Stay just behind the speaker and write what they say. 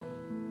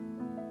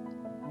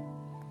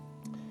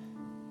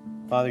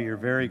Father, you're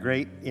very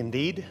great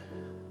indeed,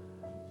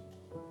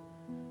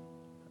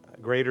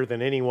 greater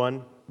than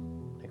anyone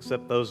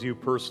except those you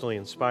personally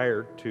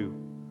inspired to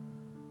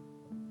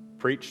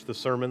preach the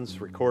sermons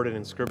recorded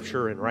in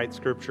Scripture and write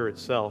Scripture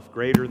itself,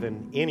 greater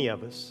than any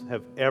of us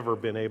have ever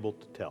been able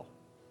to tell.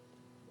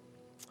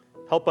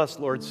 Help us,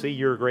 Lord, see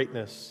your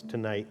greatness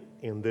tonight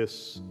in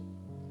this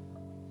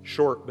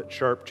short but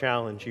sharp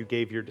challenge you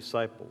gave your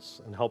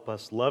disciples, and help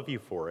us love you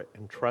for it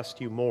and trust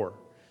you more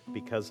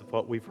because of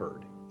what we've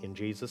heard. In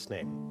Jesus'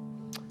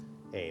 name,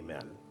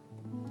 amen.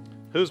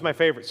 Who's my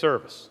favorite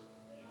service?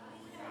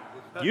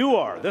 You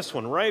are. This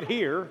one right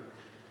here.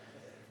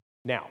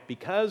 Now,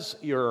 because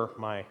you're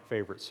my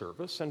favorite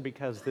service and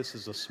because this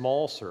is a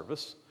small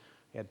service,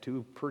 we had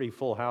two pretty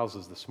full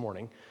houses this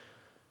morning,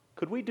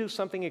 could we do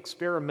something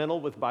experimental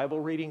with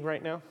Bible reading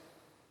right now?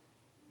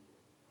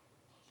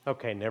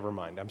 Okay, never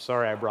mind. I'm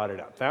sorry I brought it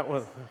up.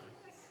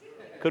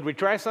 Could we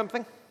try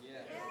something?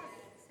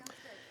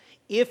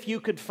 If you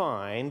could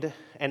find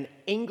an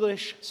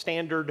English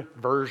Standard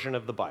Version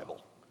of the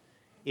Bible.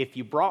 If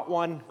you brought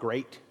one,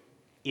 great.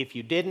 If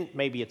you didn't,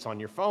 maybe it's on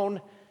your phone.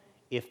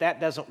 If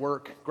that doesn't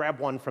work, grab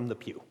one from the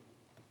pew.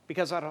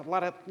 Because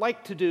what I'd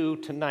like to do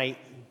tonight,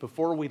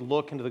 before we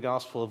look into the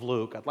Gospel of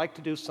Luke, I'd like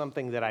to do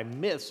something that I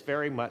miss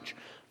very much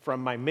from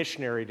my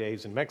missionary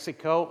days in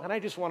Mexico, and I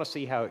just want to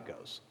see how it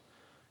goes.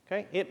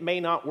 Okay? It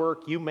may not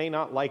work, you may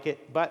not like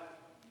it, but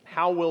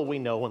how will we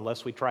know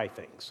unless we try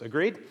things?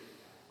 Agreed?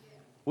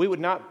 We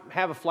would not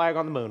have a flag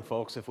on the moon,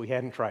 folks, if we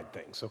hadn't tried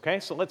things, okay?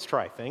 So let's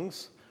try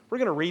things. We're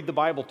going to read the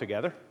Bible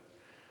together.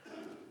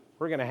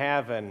 We're going to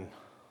have an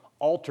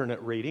alternate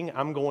reading.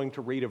 I'm going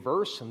to read a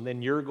verse, and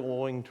then you're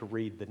going to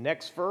read the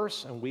next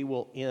verse, and we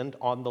will end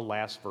on the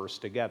last verse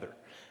together.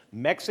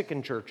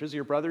 Mexican churches,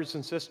 your brothers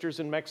and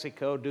sisters in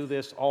Mexico, do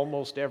this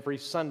almost every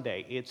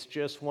Sunday. It's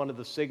just one of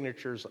the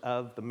signatures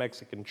of the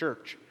Mexican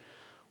church.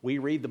 We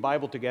read the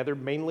Bible together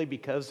mainly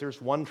because there's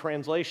one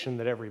translation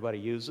that everybody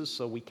uses,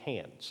 so we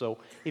can. So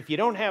if you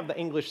don't have the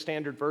English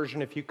Standard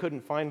Version, if you couldn't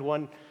find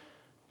one,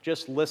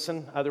 just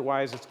listen.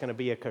 Otherwise, it's going to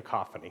be a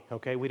cacophony,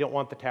 okay? We don't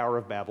want the Tower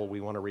of Babel.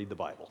 We want to read the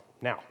Bible.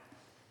 Now,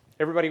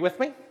 everybody with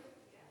me?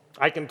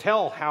 I can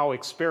tell how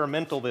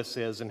experimental this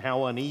is and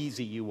how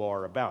uneasy you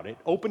are about it.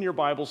 Open your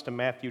Bibles to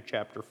Matthew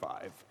chapter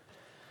 5.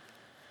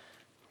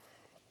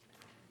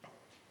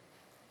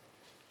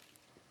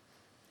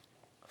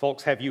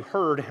 Folks, have you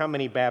heard how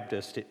many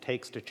Baptists it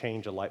takes to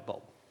change a light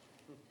bulb?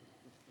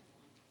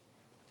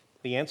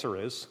 The answer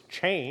is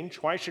change.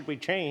 Why should we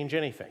change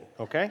anything,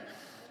 okay?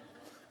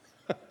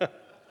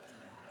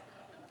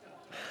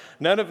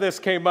 None of this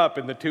came up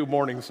in the two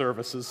morning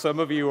services. Some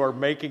of you are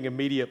making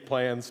immediate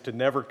plans to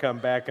never come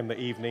back in the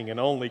evening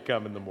and only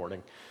come in the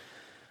morning.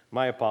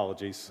 My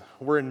apologies.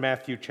 We're in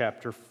Matthew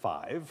chapter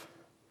 5.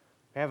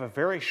 We have a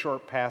very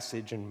short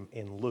passage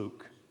in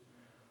Luke.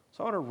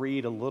 So I want to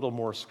read a little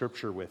more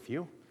scripture with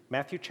you.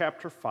 Matthew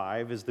chapter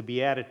 5 is the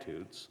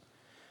Beatitudes.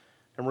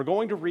 And we're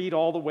going to read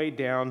all the way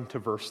down to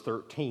verse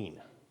 13.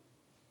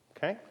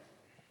 Okay?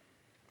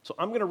 So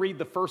I'm going to read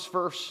the first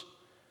verse.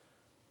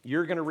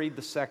 You're going to read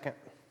the second.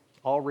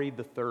 I'll read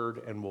the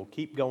third, and we'll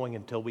keep going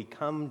until we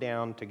come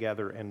down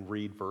together and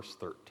read verse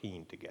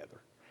 13 together.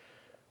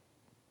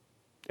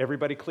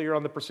 Everybody clear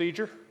on the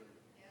procedure?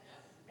 Yes.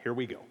 Here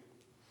we go.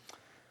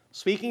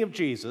 Speaking of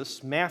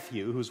Jesus,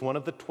 Matthew, who's one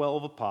of the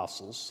 12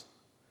 apostles,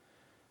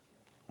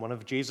 one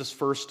of Jesus'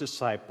 first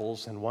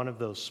disciples, and one of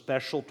those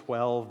special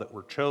 12 that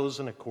were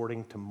chosen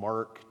according to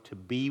Mark to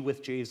be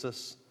with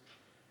Jesus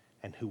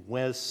and who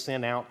was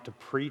sent out to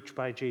preach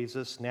by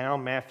Jesus. Now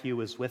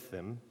Matthew is with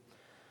them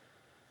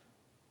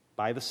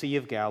by the Sea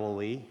of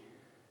Galilee,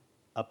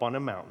 up on a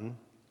mountain,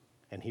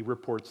 and he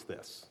reports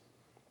this.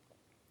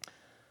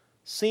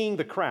 Seeing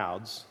the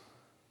crowds,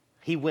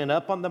 he went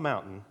up on the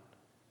mountain,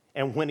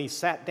 and when he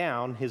sat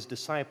down, his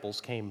disciples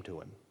came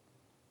to him.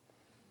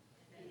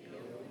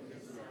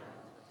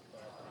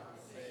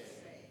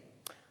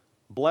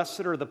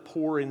 Blessed are the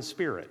poor in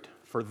spirit,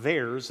 for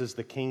theirs is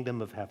the kingdom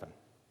of heaven.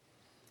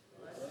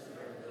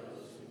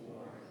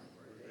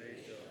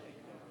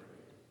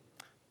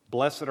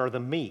 Blessed are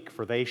the meek,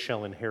 for they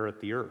shall inherit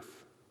the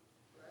earth.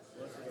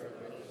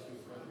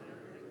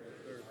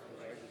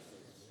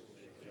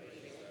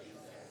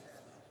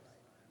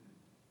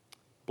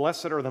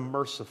 Blessed are the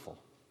merciful,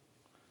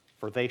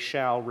 for they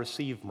shall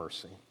receive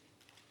mercy.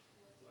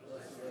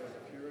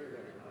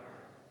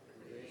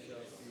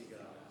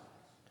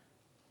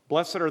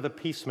 Blessed are the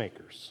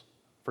peacemakers,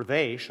 for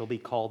they shall be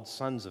called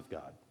sons of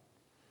God.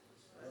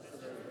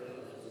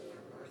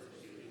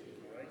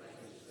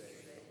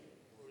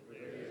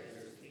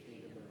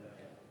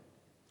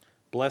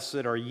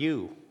 Blessed are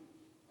you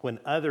when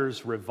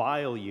others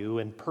revile you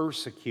and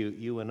persecute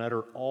you and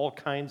utter all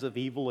kinds of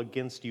evil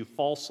against you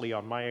falsely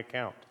on my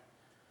account.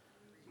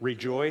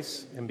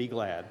 Rejoice and be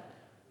glad.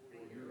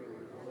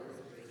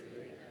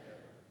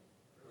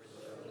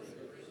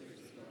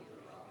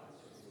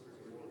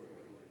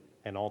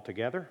 And all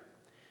together,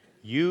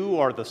 you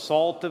are the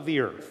salt of the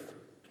earth.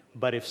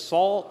 But if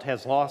salt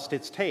has lost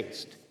its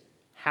taste,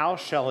 how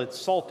shall its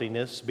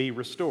saltiness be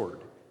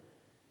restored?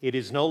 It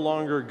is no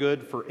longer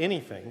good for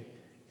anything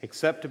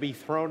except to be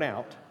thrown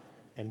out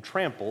and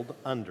trampled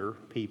under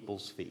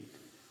people's feet.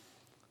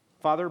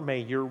 Father, may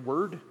your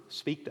word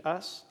speak to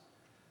us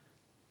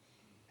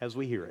as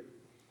we hear it.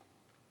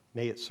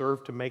 May it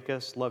serve to make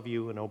us love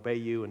you and obey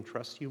you and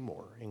trust you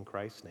more. In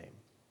Christ's name,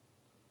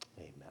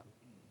 amen.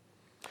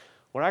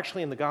 We're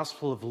actually in the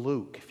Gospel of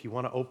Luke. If you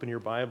want to open your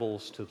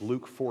Bibles to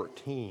Luke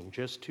 14,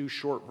 just 2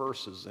 short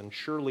verses, and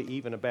surely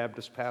even a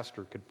Baptist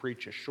pastor could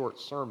preach a short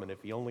sermon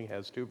if he only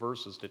has 2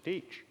 verses to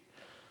teach.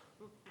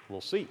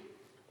 We'll see.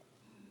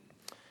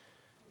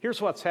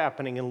 Here's what's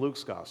happening in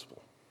Luke's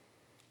Gospel.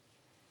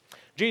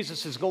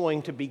 Jesus is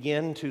going to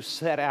begin to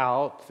set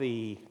out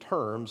the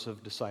terms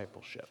of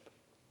discipleship.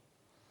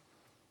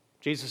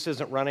 Jesus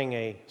isn't running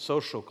a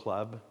social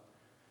club.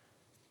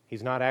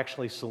 He's not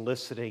actually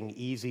soliciting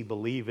easy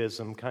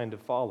believism kind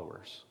of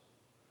followers.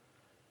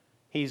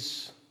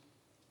 He's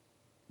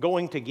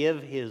going to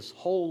give his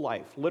whole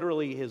life,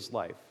 literally his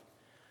life,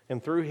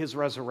 and through his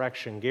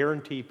resurrection,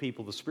 guarantee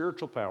people the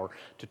spiritual power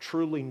to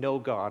truly know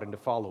God and to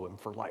follow him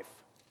for life.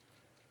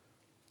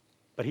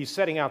 But he's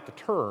setting out the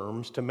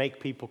terms to make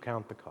people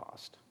count the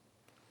cost.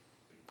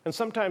 And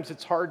sometimes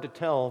it's hard to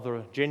tell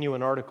the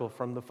genuine article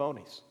from the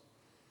phonies.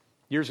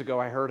 Years ago,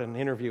 I heard an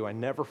interview I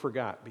never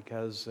forgot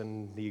because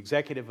the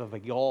executive of a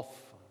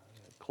golf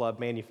club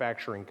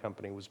manufacturing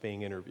company was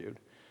being interviewed.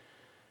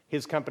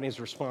 His company is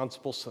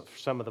responsible for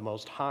some of the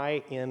most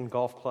high-end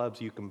golf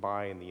clubs you can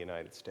buy in the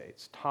United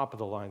States.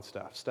 Top-of-the-line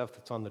stuff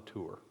that's on the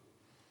tour.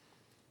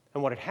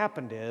 And what had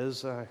happened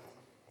is a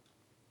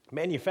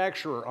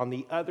manufacturer on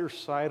the other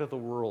side of the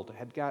world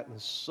had gotten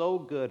so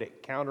good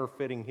at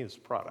counterfeiting his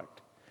product.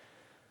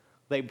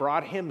 They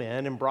brought him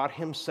in and brought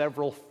him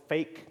several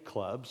fake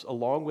clubs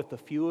along with a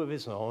few of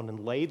his own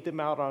and laid them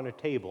out on a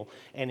table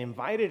and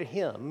invited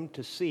him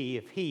to see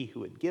if he,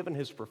 who had given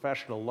his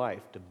professional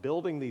life to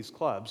building these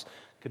clubs,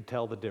 could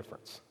tell the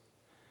difference.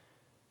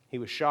 He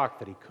was shocked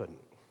that he couldn't.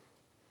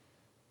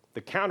 The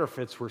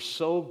counterfeits were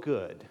so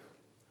good,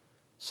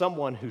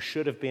 someone who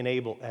should have been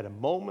able at a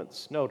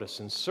moment's notice,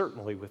 and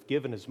certainly with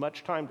given as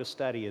much time to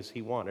study as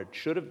he wanted,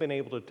 should have been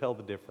able to tell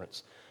the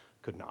difference,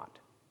 could not.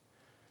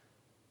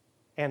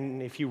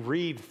 And if you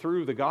read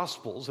through the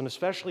Gospels, and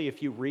especially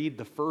if you read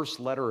the first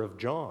letter of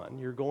John,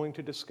 you're going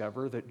to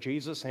discover that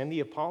Jesus and the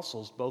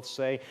apostles both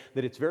say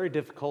that it's very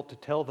difficult to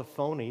tell the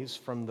phonies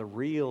from the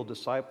real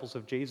disciples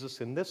of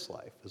Jesus in this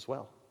life as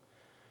well.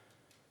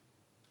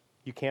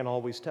 You can't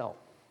always tell.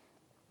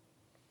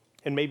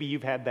 And maybe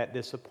you've had that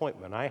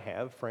disappointment. I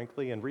have,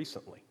 frankly, and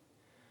recently.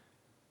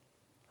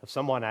 Of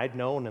someone I'd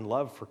known and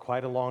loved for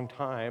quite a long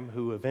time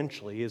who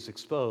eventually is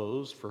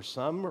exposed for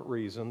some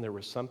reason. There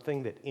was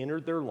something that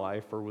entered their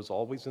life or was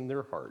always in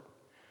their heart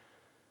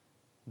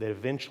that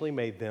eventually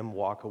made them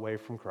walk away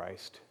from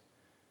Christ,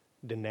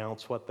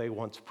 denounce what they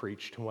once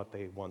preached and what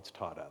they once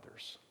taught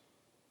others.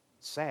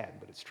 It's sad,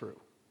 but it's true.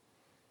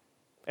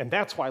 And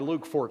that's why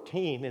Luke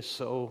 14 is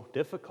so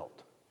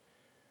difficult.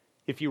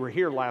 If you were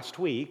here last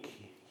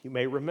week, you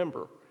may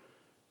remember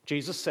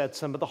Jesus said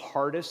some of the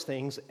hardest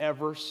things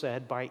ever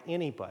said by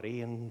anybody,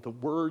 and the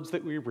words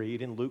that we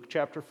read in Luke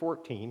chapter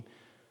 14,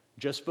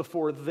 just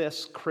before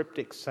this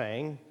cryptic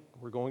saying,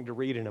 we're going to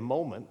read in a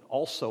moment,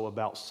 also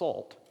about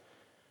salt.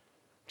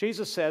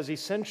 Jesus says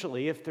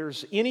essentially, if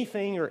there's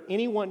anything or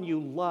anyone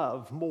you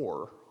love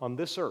more on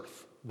this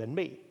earth than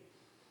me,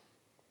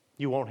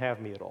 you won't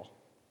have me at all.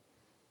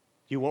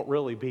 You won't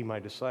really be my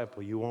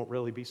disciple. You won't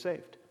really be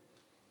saved.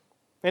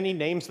 And he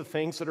names the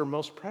things that are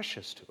most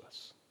precious to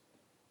us.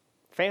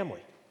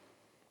 Family,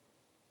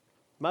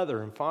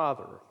 mother and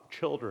father,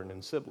 children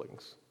and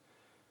siblings,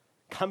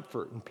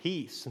 comfort and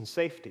peace and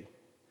safety.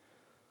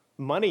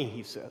 Money,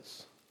 he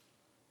says.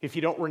 If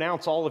you don't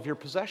renounce all of your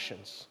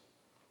possessions,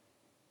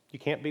 you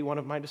can't be one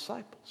of my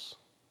disciples.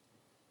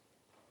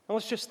 Now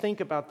let's just think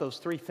about those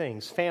 3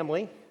 things: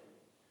 family,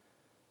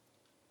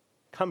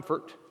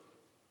 comfort,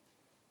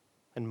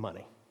 and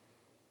money.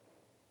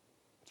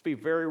 Let's be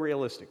very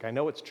realistic. I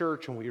know it's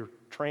church, and we are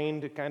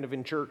trained kind of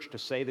in church to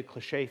say the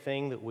cliche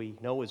thing that we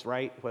know is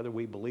right, whether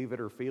we believe it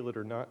or feel it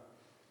or not.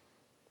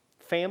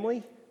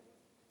 Family,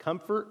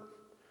 comfort,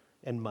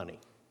 and money.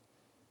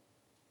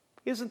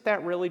 Isn't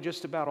that really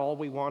just about all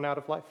we want out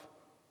of life?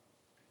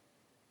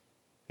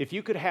 If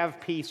you could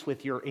have peace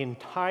with your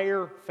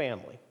entire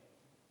family,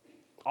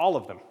 all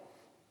of them,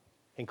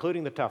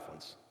 including the tough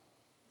ones,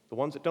 the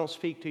ones that don't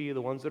speak to you,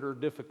 the ones that are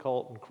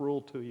difficult and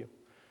cruel to you,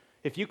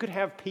 if you could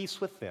have peace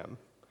with them,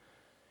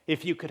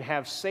 if you could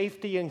have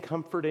safety and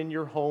comfort in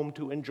your home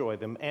to enjoy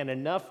them, and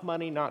enough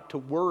money not to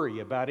worry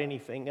about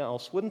anything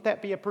else, wouldn't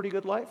that be a pretty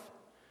good life?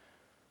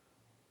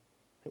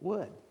 It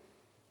would.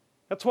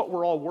 That's what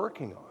we're all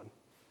working on.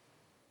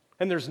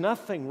 And there's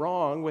nothing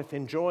wrong with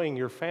enjoying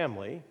your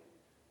family.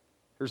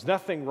 There's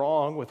nothing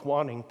wrong with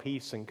wanting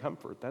peace and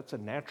comfort. That's a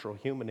natural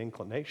human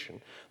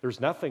inclination. There's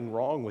nothing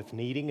wrong with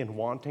needing and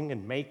wanting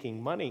and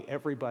making money.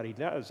 Everybody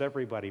does.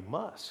 Everybody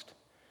must.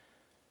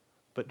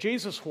 But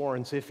Jesus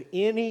warns, if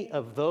any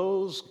of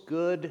those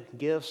good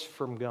gifts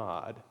from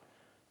God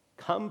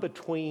come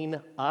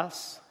between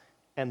us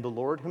and the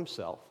Lord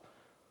himself,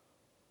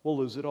 we'll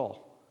lose it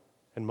all.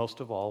 And most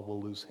of all,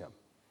 we'll lose him.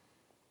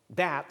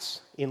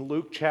 That's in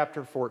Luke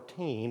chapter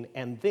 14.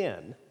 And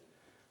then,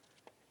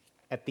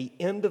 at the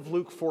end of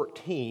Luke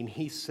 14,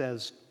 he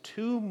says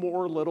two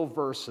more little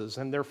verses,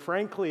 and they're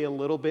frankly a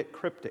little bit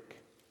cryptic.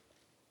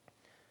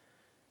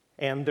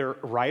 And they're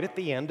right at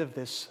the end of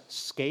this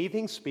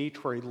scathing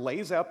speech where he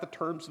lays out the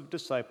terms of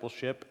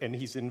discipleship, and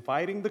he's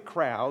inviting the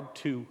crowd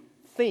to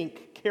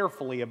think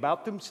carefully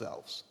about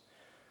themselves.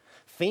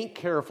 Think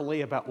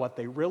carefully about what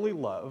they really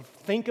love.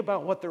 Think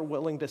about what they're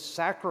willing to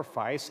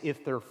sacrifice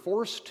if they're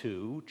forced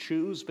to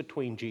choose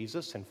between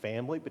Jesus and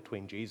family,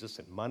 between Jesus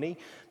and money,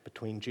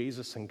 between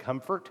Jesus and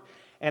comfort.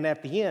 And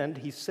at the end,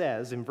 he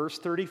says in verse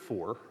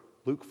 34,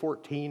 Luke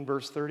 14,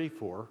 verse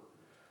 34,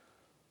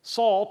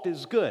 salt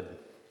is good.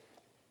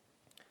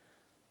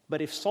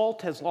 But if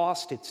salt has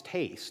lost its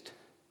taste,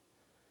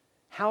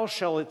 how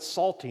shall its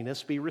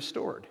saltiness be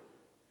restored?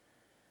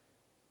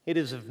 It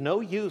is of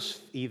no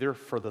use either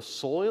for the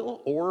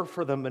soil or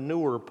for the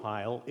manure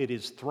pile. It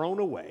is thrown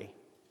away.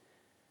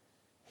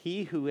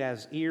 He who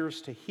has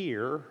ears to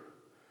hear,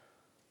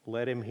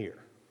 let him hear.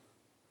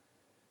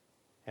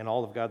 And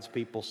all of God's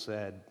people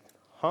said,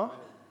 huh?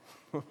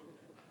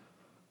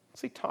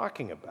 What's he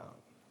talking about?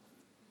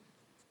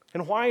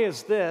 And why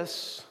is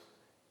this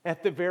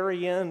at the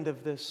very end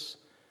of this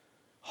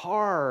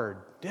hard,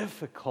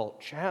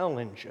 difficult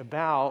challenge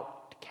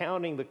about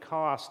counting the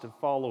cost of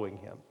following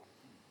him?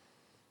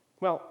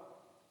 Well,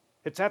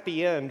 it's at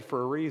the end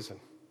for a reason.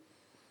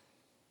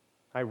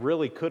 I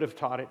really could have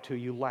taught it to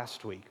you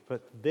last week,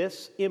 but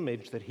this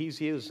image that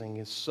he's using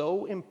is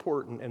so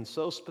important and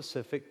so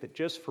specific that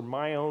just for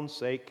my own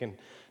sake and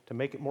to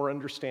make it more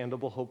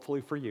understandable, hopefully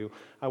for you,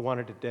 I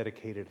wanted to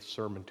dedicate a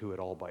sermon to it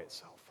all by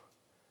itself.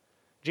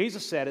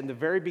 Jesus said in the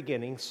very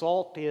beginning,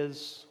 salt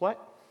is what?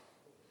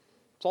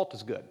 Salt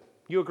is good.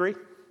 You agree?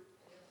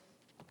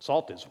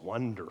 Salt is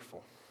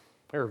wonderful.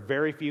 There are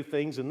very few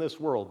things in this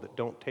world that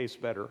don't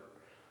taste better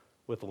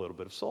with a little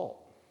bit of salt.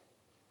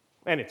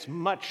 And it's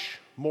much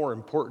more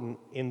important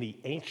in the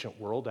ancient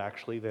world,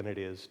 actually, than it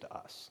is to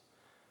us.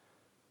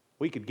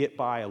 We could get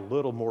by a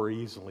little more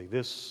easily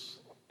this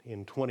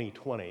in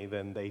 2020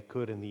 than they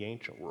could in the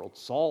ancient world.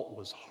 Salt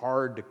was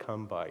hard to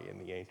come by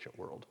in the ancient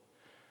world.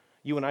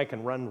 You and I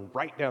can run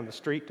right down the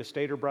street to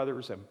Stater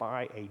Brothers and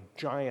buy a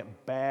giant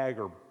bag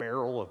or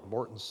barrel of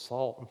Morton's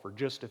salt, and for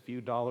just a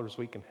few dollars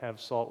we can have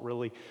salt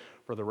really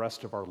for the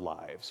rest of our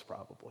lives,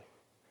 probably.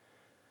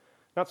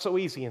 Not so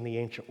easy in the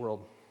ancient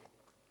world.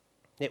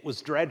 It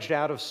was dredged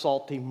out of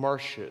salty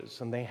marshes,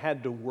 and they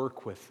had to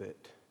work with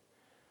it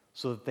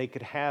so that they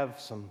could have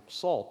some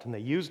salt, and they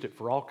used it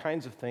for all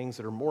kinds of things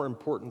that are more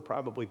important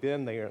probably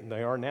then than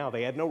they are now.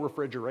 They had no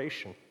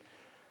refrigeration,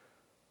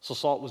 so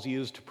salt was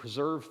used to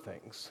preserve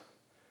things.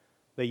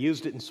 They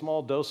used it in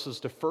small doses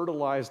to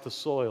fertilize the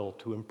soil,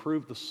 to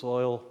improve the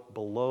soil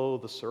below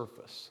the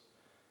surface.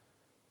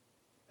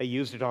 They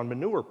used it on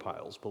manure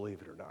piles, believe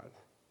it or not.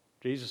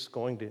 Jesus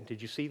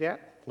did you see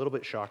that? A little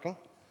bit shocking.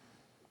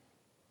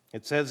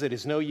 It says it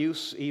is no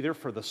use either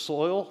for the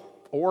soil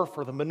or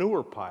for the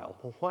manure pile.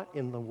 Well, what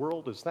in the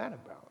world is that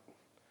about?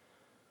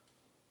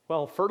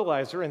 Well,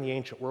 fertilizer in the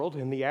ancient world,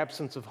 in the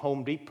absence of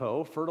Home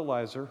Depot,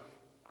 fertilizer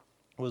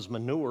was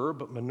manure,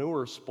 but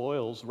manure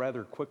spoils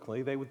rather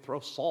quickly. They would throw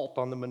salt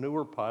on the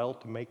manure pile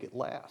to make it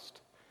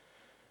last.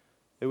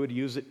 They would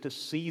use it to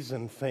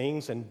season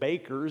things, and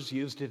bakers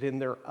used it in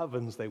their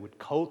ovens. They would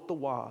coat the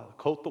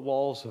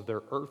walls of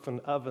their earthen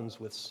ovens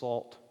with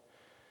salt,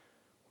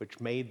 which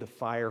made the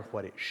fire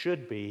what it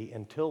should be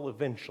until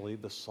eventually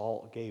the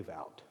salt gave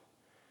out.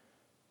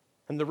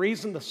 And the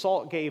reason the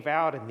salt gave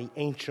out in the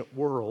ancient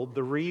world,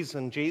 the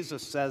reason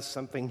Jesus says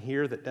something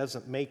here that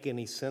doesn't make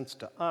any sense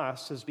to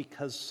us, is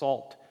because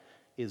salt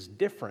is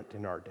different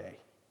in our day.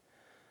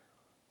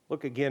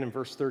 Look again in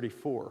verse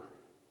 34.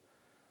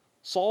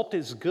 Salt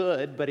is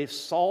good, but if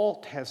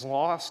salt has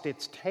lost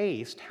its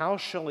taste, how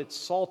shall its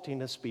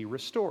saltiness be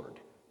restored?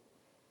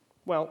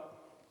 Well,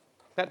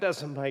 that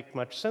doesn't make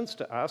much sense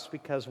to us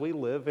because we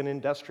live in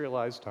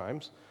industrialized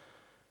times,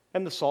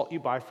 and the salt you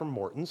buy from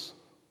Morton's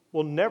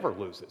will never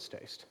lose its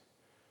taste.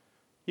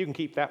 You can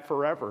keep that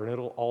forever, and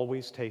it'll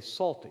always taste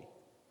salty.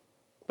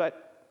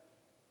 But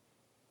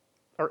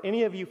are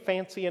any of you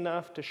fancy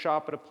enough to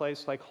shop at a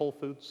place like Whole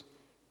Foods?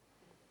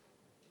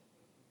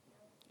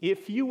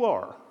 If you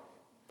are,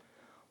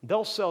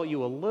 they'll sell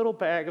you a little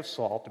bag of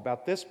salt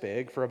about this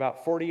big for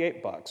about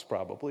 $48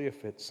 probably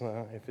if it's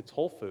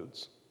Whole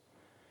Foods.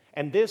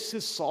 And this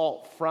is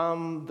salt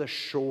from the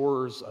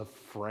shores of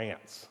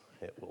France,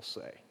 it will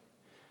say.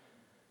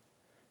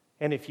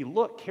 And if you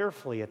look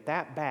carefully at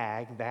that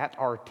bag, that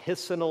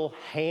artisanal,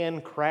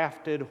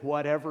 handcrafted,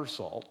 whatever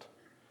salt,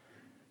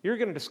 you're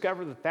going to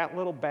discover that that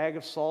little bag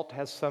of salt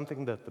has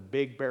something that the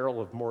big barrel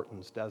of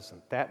Morton's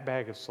doesn't. That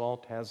bag of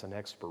salt has an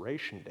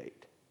expiration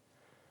date.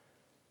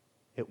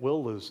 It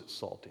will lose its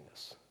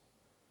saltiness.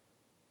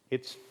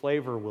 Its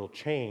flavor will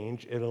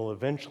change. It'll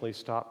eventually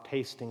stop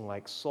tasting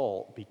like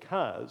salt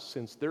because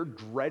since they're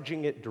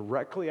dredging it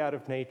directly out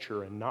of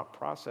nature and not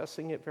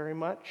processing it very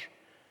much,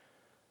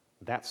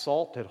 That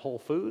salt at Whole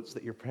Foods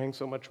that you're paying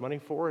so much money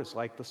for is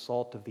like the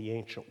salt of the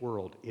ancient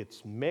world.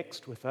 It's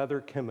mixed with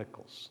other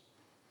chemicals.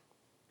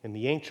 In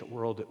the ancient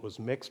world, it was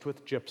mixed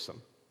with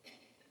gypsum.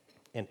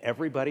 And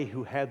everybody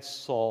who had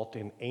salt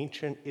in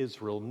ancient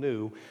Israel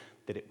knew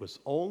that it was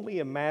only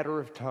a matter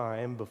of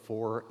time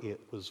before it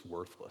was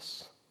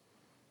worthless.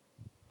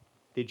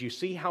 Did you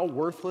see how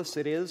worthless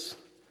it is?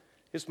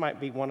 This might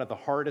be one of the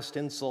hardest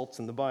insults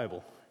in the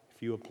Bible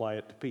if you apply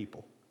it to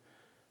people.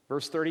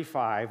 Verse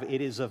 35,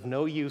 it is of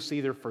no use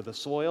either for the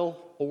soil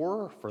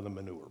or for the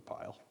manure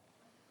pile.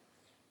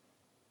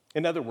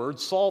 In other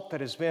words, salt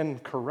that has been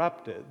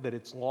corrupted, that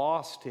it's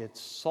lost its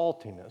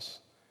saltiness,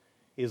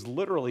 is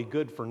literally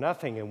good for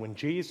nothing. And when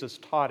Jesus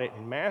taught it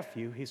in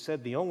Matthew, he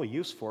said the only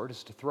use for it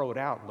is to throw it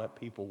out and let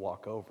people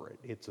walk over it.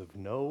 It's of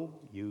no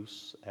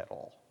use at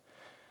all.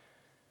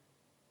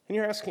 And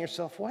you're asking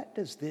yourself, what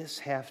does this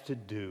have to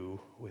do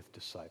with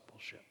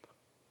discipleship?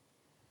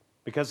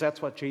 Because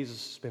that's what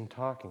Jesus has been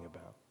talking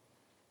about.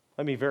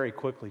 Let me very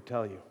quickly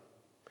tell you.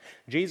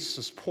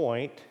 Jesus'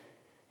 point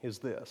is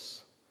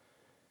this.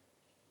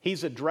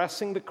 He's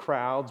addressing the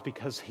crowds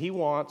because he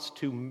wants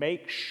to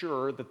make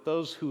sure that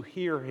those who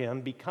hear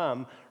him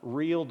become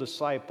real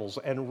disciples.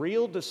 And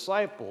real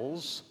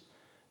disciples,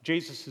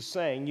 Jesus is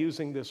saying,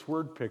 using this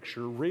word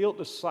picture, real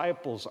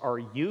disciples are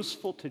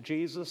useful to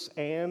Jesus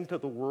and to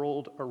the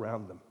world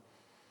around them.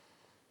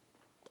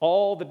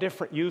 All the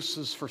different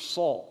uses for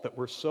salt that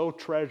were so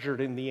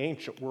treasured in the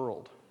ancient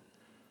world.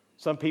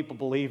 Some people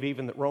believe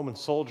even that Roman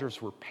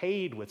soldiers were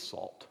paid with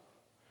salt.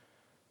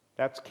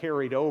 That's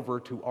carried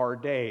over to our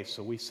day,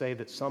 so we say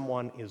that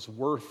someone is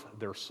worth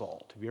their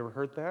salt. Have you ever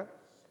heard that?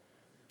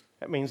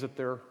 That means that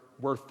they're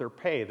worth their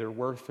pay, they're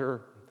worth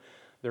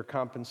their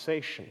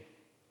compensation.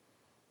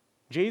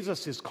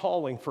 Jesus is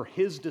calling for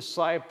his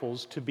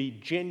disciples to be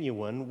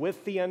genuine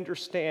with the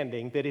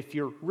understanding that if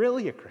you're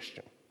really a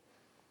Christian,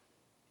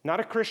 not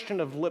a Christian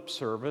of lip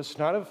service,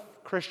 not a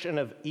Christian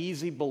of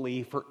easy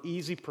belief or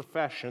easy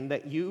profession,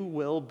 that you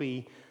will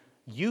be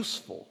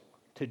useful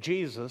to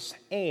Jesus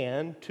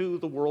and to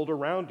the world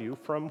around you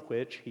from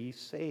which he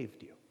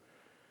saved you.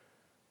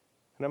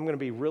 And I'm going to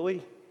be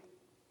really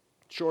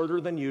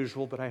shorter than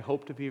usual, but I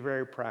hope to be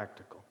very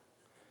practical.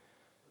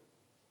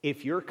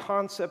 If your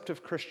concept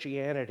of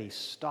Christianity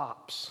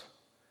stops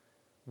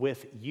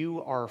with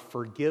you are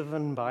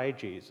forgiven by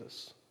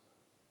Jesus,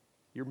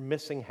 you're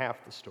missing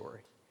half the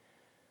story.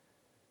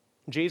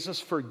 Jesus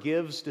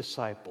forgives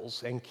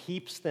disciples and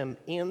keeps them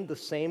in the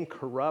same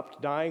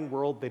corrupt, dying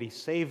world that he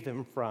saved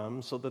them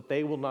from so that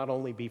they will not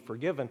only be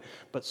forgiven,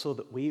 but so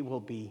that we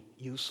will be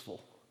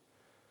useful.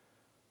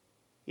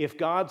 If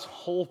God's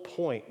whole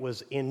point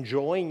was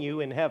enjoying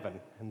you in heaven,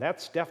 and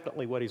that's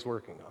definitely what he's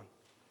working on,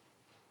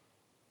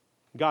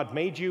 God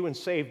made you and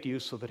saved you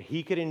so that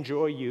he could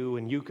enjoy you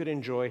and you could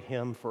enjoy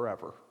him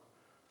forever.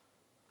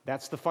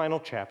 That's the final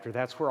chapter.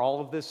 That's where all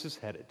of this is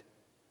headed.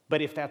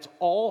 But if that's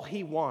all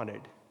he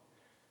wanted,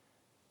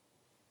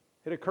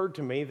 it occurred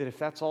to me that if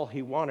that's all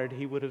he wanted,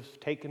 he would have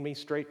taken me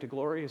straight to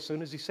glory as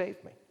soon as he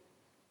saved me.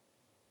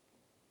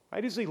 Why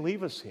does he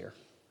leave us here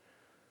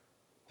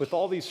with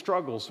all these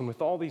struggles and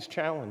with all these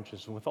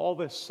challenges and with all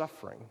this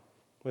suffering,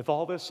 with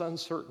all this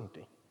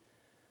uncertainty,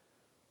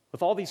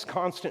 with all these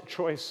constant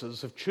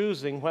choices of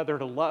choosing whether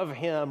to love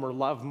him or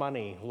love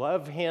money,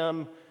 love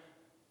him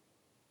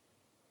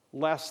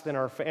less than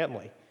our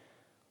family,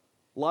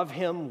 love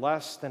him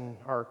less than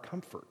our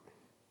comfort?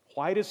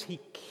 Why does he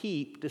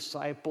keep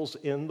disciples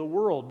in the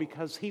world?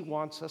 Because he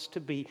wants us to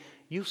be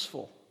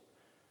useful.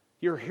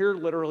 You're here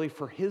literally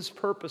for his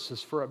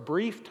purposes, for a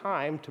brief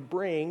time to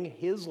bring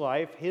his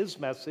life, his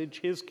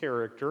message, his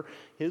character,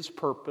 his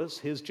purpose,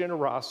 his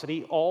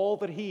generosity, all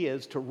that he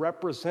is, to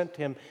represent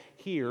him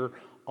here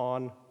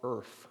on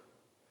earth.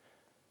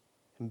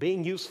 And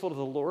being useful to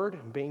the Lord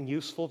and being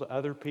useful to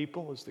other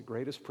people is the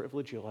greatest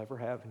privilege you'll ever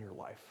have in your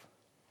life.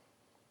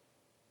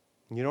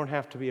 And you don't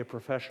have to be a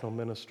professional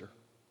minister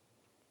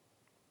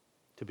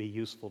to be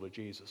useful to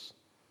Jesus.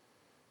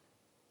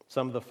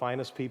 Some of the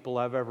finest people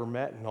I've ever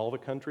met in all the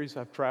countries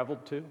I've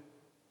traveled to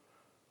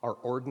are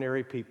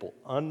ordinary people,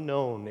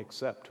 unknown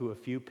except to a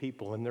few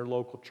people in their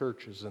local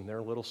churches and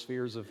their little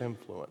spheres of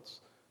influence,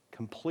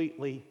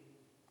 completely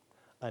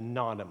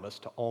anonymous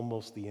to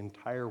almost the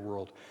entire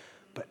world,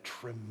 but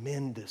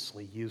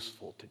tremendously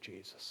useful to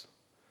Jesus.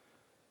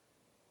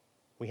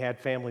 We had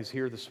families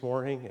here this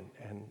morning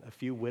and a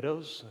few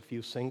widows, a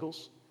few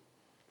singles,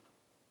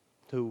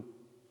 who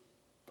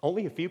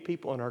only a few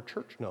people in our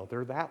church know.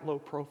 They're that low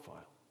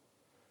profile.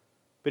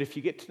 But if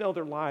you get to know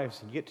their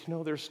lives and you get to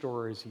know their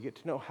stories, you get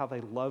to know how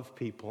they love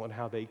people and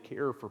how they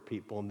care for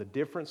people and the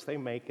difference they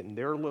make in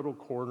their little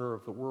corner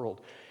of the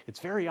world, it's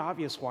very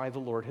obvious why the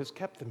Lord has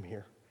kept them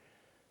here.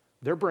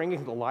 They're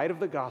bringing the light of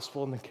the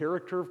gospel and the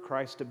character of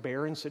Christ to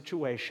bear in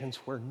situations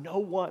where no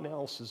one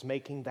else is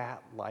making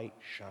that light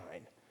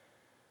shine.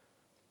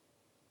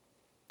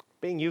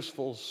 Being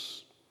useful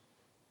is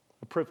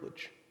a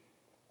privilege.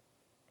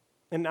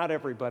 And not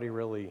everybody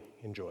really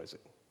enjoys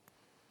it.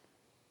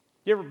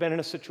 You ever been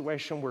in a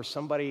situation where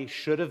somebody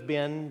should have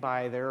been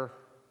by their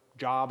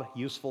job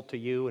useful to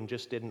you and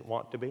just didn't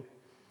want to be? You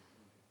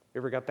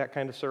ever got that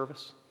kind of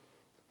service?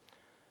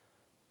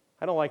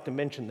 I don't like to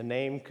mention the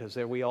name because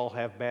we all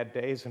have bad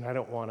days, and I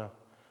don't want to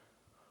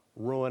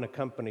ruin a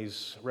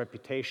company's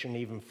reputation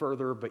even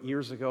further, but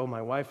years ago,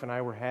 my wife and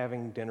I were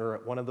having dinner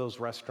at one of those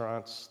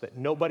restaurants that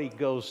nobody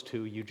goes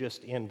to, you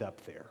just end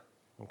up there,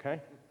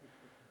 okay?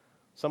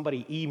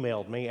 Somebody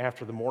emailed me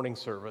after the morning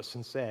service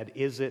and said,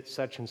 "Is it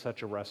such and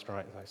such a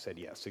restaurant?" And I said,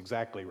 "Yes,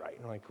 exactly right."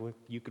 And I'm like, well,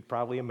 you could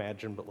probably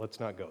imagine, but let's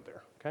not go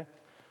there, okay?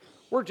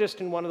 We're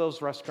just in one of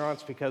those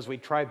restaurants because we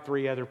tried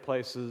 3 other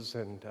places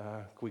and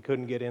we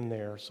couldn't get in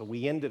there, so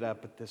we ended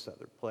up at this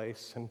other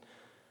place. And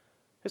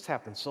this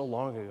happened so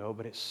long ago,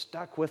 but it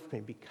stuck with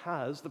me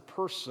because the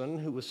person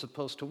who was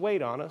supposed to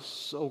wait on us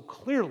so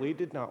clearly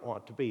did not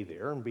want to be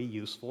there and be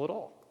useful at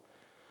all.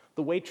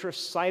 The waitress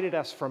sighted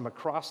us from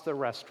across the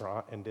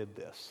restaurant and did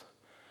this.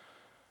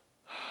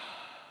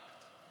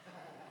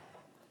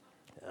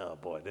 Oh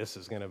boy, this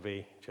is going to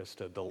be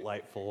just a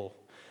delightful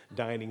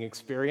dining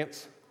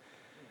experience.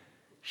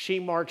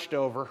 She marched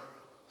over,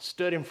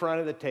 stood in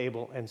front of the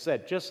table, and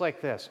said, just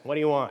like this, "What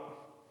do you want?"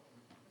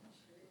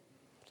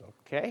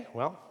 Okay,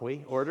 well,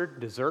 we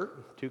ordered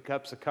dessert, 2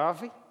 cups of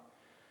coffee.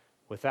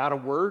 Without a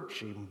word,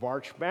 she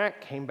marched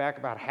back, came back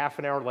about half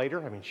an hour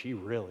later. I mean, she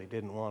really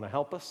didn't want to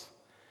help us.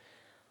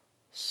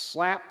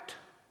 Slapped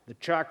the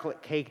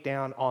chocolate cake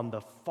down on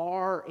the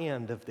far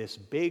end of this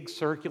big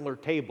circular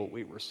table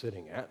we were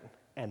sitting at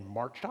and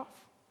marched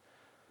off.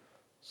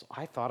 So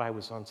I thought I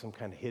was on some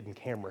kind of hidden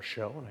camera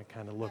show, and I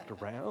kind of looked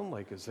around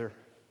like, is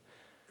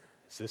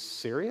this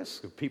serious?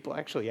 Do people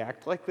actually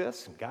act like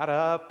this? And got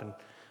up and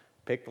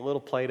picked the little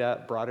plate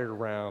up, brought it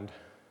around,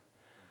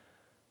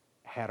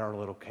 had our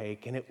little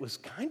cake, and it was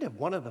kind of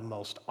one of the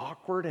most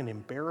awkward and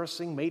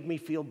embarrassing, made me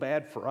feel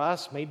bad for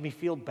us, made me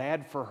feel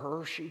bad for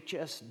her. She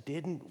just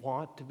didn't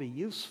want to be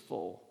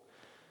useful.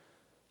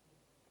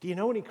 Do you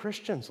know any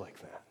Christians like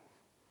that?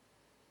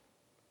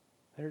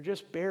 They're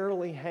just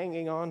barely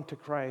hanging on to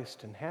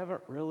Christ and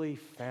haven't really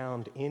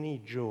found any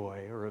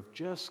joy or have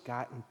just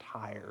gotten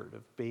tired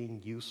of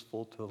being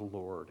useful to the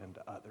Lord and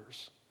to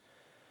others.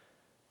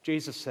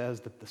 Jesus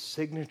says that the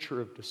signature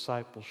of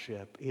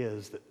discipleship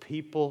is that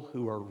people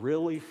who are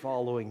really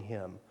following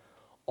him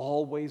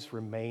always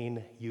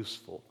remain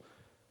useful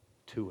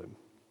to him.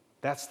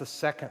 That's the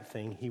second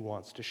thing he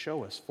wants to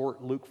show us.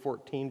 Luke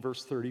 14,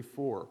 verse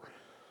 34.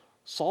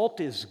 Salt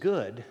is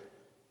good,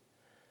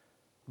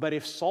 but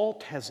if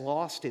salt has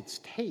lost its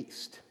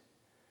taste,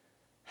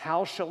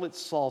 how shall its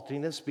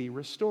saltiness be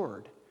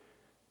restored?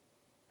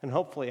 And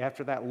hopefully,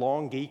 after that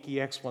long, geeky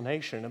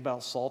explanation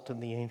about salt in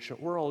the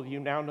ancient world, you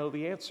now know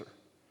the answer.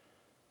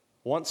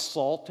 Once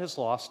salt has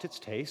lost its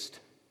taste,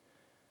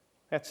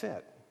 that's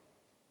it.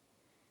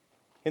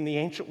 In the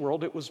ancient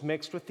world, it was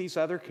mixed with these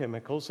other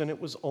chemicals, and it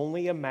was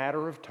only a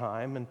matter of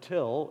time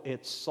until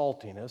its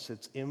saltiness,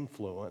 its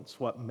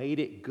influence, what made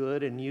it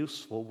good and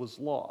useful, was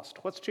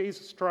lost. What's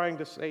Jesus trying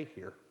to say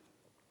here?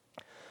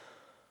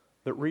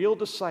 That real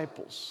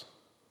disciples,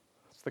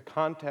 the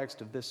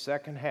context of this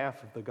second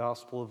half of the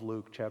Gospel of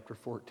Luke, chapter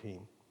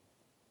 14.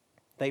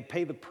 They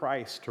pay the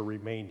price to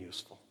remain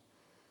useful.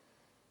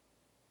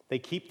 They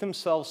keep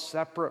themselves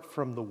separate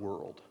from the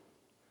world.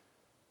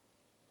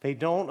 They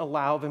don't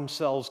allow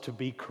themselves to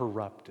be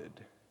corrupted.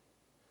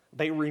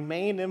 They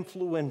remain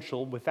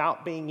influential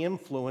without being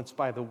influenced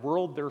by the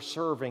world they're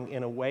serving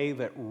in a way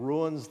that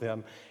ruins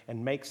them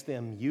and makes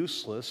them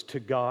useless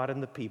to God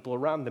and the people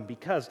around them,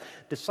 because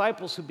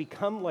disciples who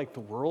become like the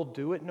world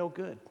do it no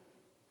good.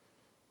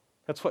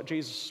 That's what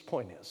Jesus'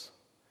 point is.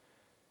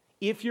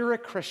 If you're a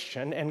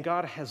Christian and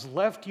God has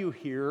left you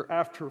here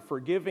after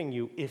forgiving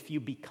you, if you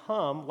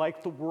become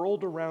like the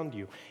world around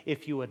you,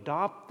 if you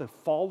adopt the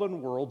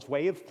fallen world's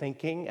way of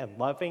thinking and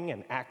loving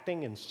and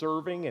acting and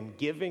serving and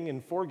giving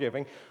and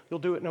forgiving, you'll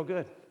do it no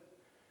good.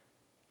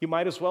 You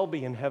might as well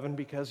be in heaven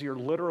because you're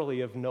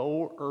literally of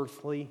no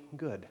earthly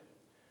good.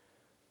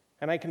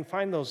 And I can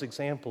find those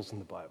examples in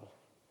the Bible.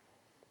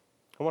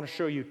 I want to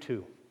show you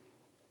 2.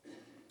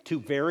 2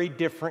 very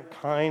different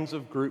kinds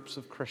of groups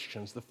of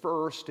Christians. The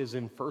first is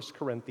in 1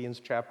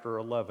 Corinthians chapter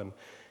 11.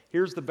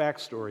 Here's the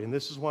backstory, and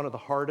this is one of the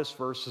hardest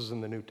verses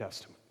in the New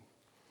Testament.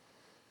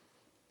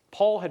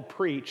 Paul had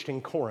preached in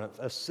Corinth,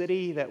 a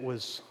city that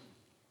was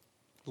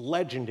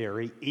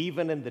legendary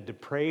even in the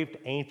depraved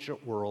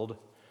ancient world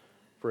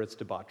for its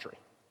debauchery.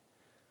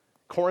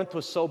 Corinth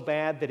was so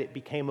bad that it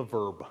became a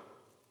verb.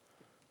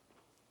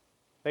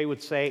 They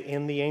would say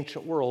in the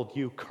ancient world,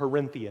 you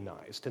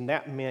Corinthianized, and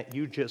that meant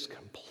you just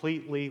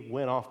completely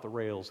went off the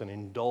rails and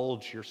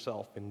indulged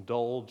yourself,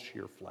 indulged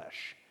your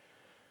flesh.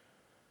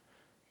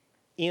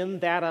 In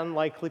that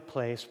unlikely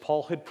place,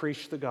 Paul had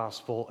preached the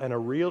gospel, and a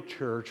real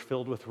church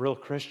filled with real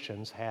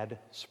Christians had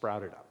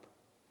sprouted up.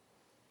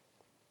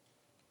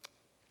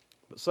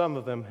 But some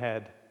of them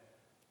had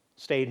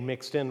stayed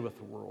mixed in with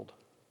the world.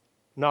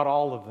 Not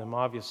all of them,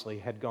 obviously,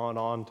 had gone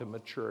on to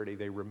maturity.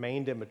 They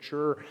remained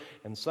immature,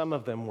 and some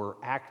of them were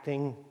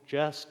acting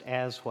just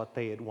as what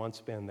they had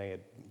once been.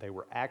 They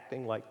were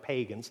acting like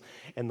pagans,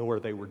 and where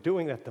they were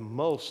doing that the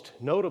most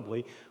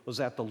notably was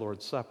at the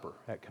Lord's Supper,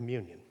 at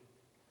communion.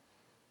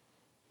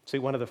 See,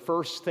 one of the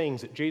first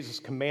things that Jesus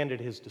commanded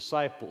his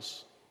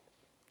disciples,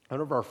 one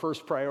of our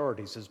first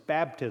priorities, is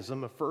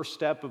baptism, a first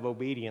step of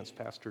obedience,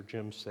 Pastor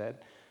Jim said.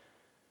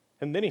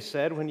 And then he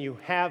said, when you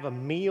have a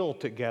meal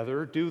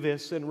together, do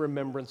this in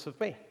remembrance of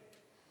me.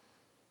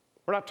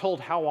 We're not told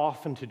how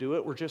often to do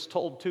it, we're just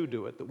told to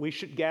do it, that we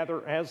should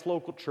gather as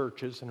local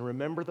churches and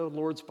remember the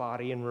Lord's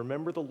body and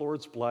remember the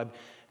Lord's blood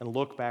and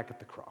look back at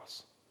the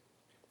cross.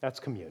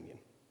 That's communion.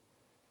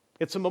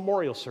 It's a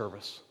memorial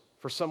service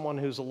for someone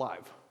who's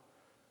alive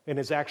and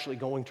is actually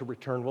going to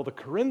return. Well, the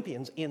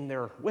Corinthians, in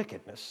their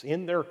wickedness,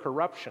 in their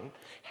corruption,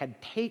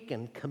 had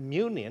taken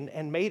communion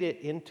and made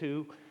it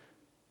into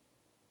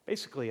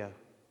basically an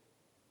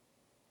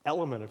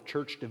element of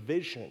church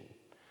division.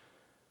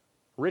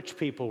 Rich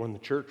people in the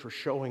church were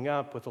showing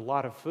up with a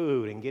lot of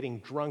food and getting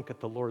drunk at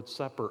the Lord's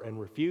Supper and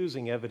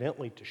refusing,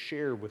 evidently, to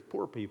share with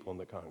poor people in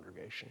the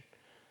congregation.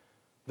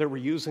 They were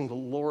using the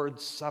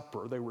Lord's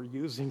Supper, they were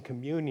using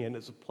communion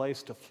as a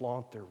place to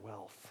flaunt their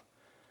wealth.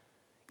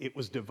 It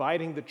was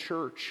dividing the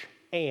church,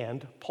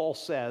 and Paul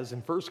says in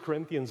 1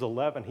 Corinthians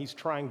 11, he's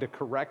trying to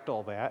correct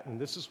all that, and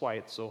this is why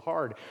it's so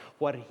hard.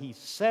 What he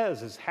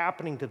says is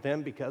happening to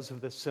them because of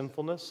this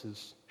sinfulness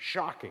is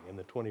shocking in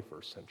the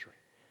 21st century.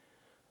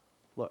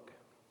 Look,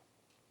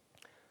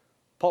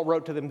 Paul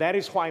wrote to them, that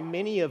is why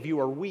many of you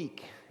are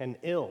weak and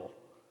ill,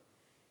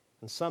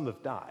 and some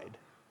have died.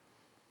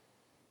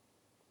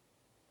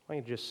 Why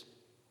don't you just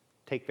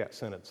take that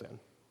sentence in?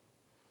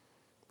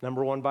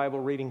 Number one Bible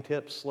reading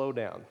tip, slow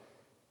down.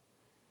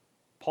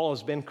 Paul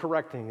has been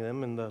correcting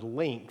them in that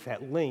length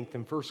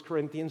in 1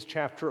 Corinthians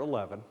chapter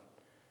 11.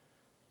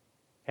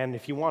 And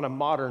if you want a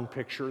modern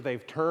picture,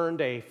 they've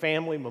turned a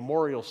family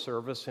memorial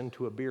service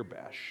into a beer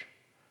bash.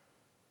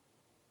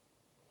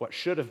 What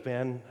should have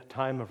been a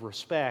time of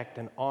respect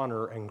and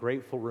honor and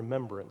grateful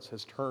remembrance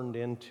has turned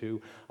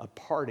into a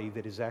party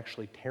that is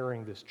actually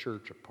tearing this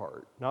church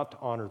apart, not to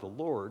honor the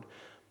Lord,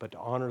 but to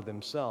honor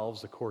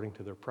themselves according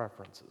to their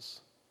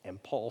preferences.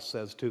 And Paul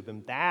says to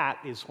them, that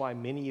is why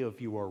many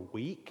of you are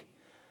weak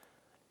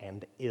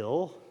and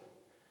ill,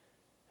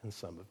 and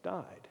some have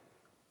died.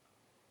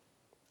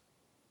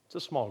 It's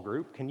a small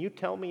group. Can you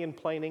tell me in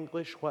plain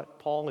English what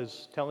Paul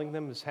is telling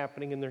them is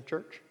happening in their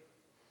church?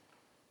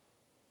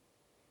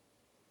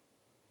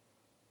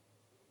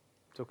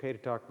 It's okay to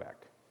talk back.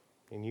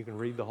 And you can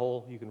read the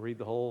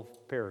whole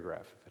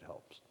paragraph if it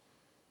helps.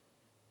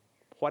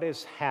 What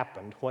has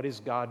happened? What is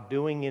God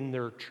doing in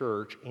their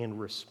church in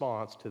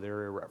response to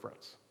their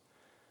irreverence?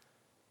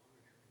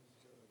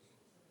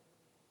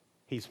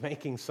 He's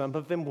making some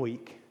of them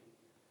weak,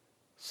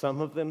 some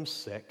of them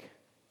sick.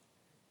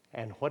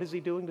 And what is he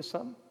doing to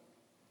some?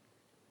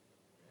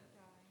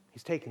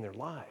 He's taking their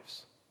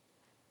lives.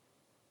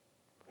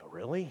 Oh,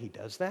 really? He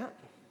does that?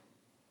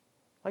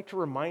 I'd like to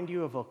remind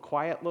you of a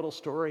quiet little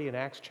story in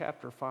Acts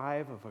chapter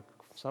 5 of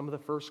some of the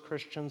first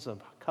Christians, a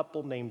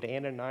couple named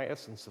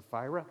Ananias and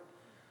Sapphira.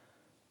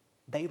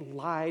 They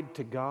lied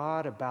to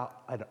God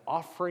about an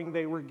offering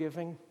they were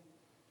giving.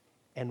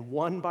 And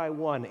one by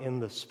one, in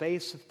the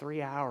space of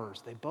 3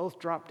 hours, they both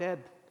dropped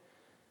dead.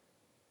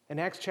 And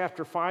Acts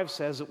chapter 5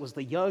 says it was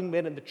the young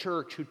men in the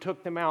church who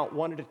took them out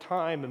one at a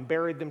time and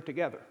buried them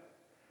together.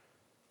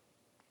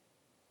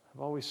 I've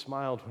always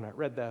smiled when I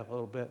read that a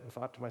little bit and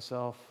thought to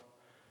myself,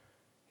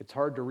 it's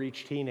hard to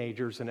reach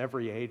teenagers in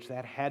every age.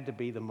 That had to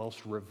be the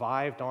most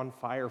revived, on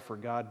fire for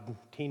God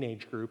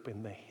teenage group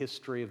in the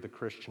history of the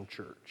Christian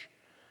church.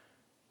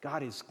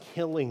 God is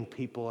killing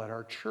people at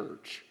our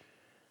church.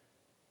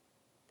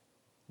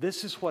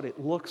 This is what it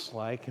looks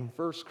like in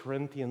 1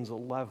 Corinthians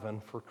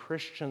 11 for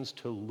Christians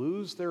to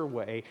lose their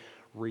way,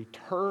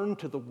 return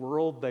to the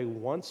world they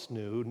once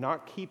knew,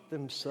 not keep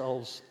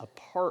themselves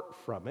apart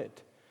from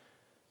it,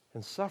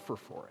 and suffer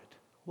for it.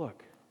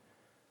 Look,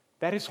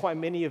 that is why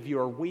many of you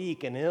are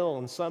weak and ill,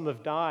 and some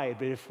have died,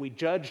 but if we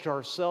judged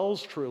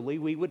ourselves truly,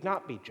 we would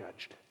not be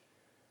judged.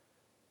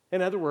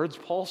 In other words,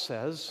 Paul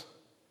says,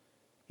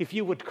 if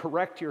you would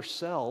correct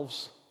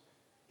yourselves,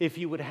 if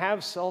you would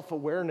have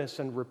self-awareness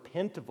and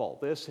repent of all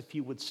this, if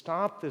you would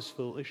stop this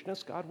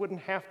foolishness, God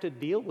wouldn't have to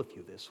deal with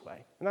you this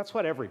way. And that's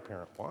what every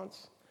parent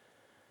wants.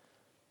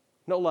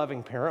 No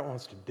loving parent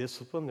wants to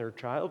discipline their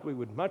child. We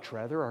would much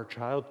rather our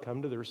child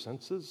come to their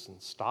senses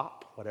and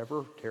stop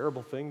whatever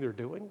terrible thing they're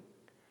doing.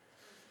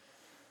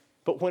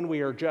 But when we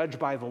are judged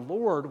by the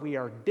Lord, we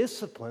are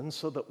disciplined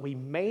so that we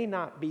may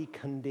not be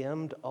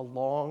condemned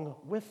along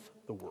with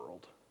the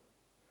world.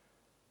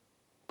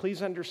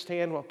 Please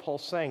understand what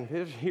Paul's saying.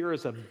 Here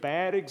is a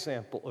bad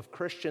example of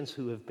Christians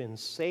who have been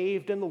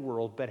saved in the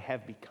world but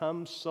have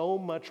become so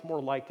much more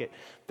like it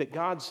that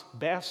God's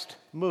best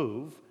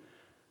move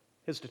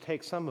is to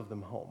take some of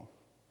them home.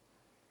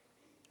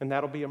 And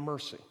that'll be a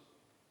mercy.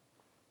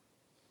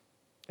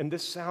 And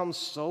this sounds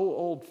so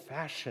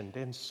old-fashioned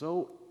and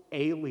so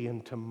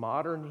alien to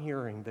modern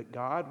hearing that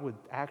God would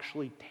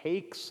actually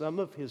take some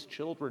of his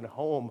children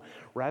home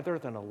rather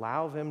than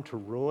allow them to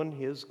ruin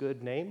his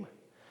good name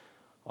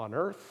on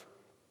earth?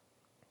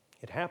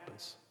 It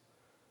happens.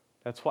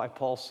 That's why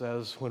Paul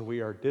says when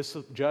we are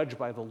judged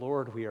by the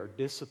Lord, we are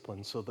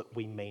disciplined so that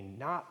we may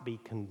not be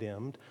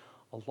condemned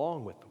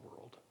along with the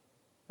world.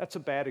 That's a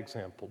bad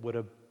example. Would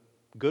a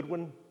good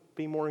one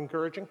be more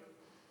encouraging?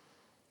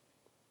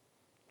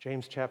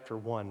 James chapter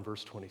 1,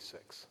 verse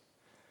 26.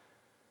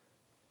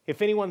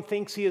 If anyone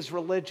thinks he is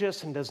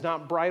religious and does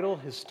not bridle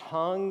his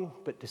tongue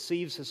but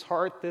deceives his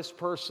heart, this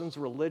person's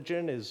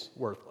religion is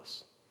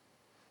worthless.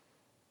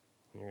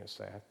 You're going to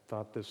say, I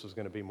thought this was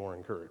going to be more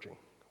encouraging.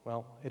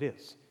 Well, it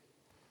is.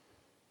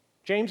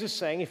 James is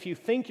saying if you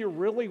think you're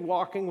really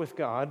walking with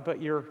God,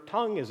 but your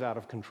tongue is out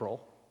of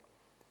control,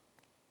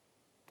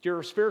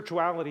 your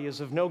spirituality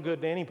is of no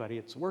good to anybody,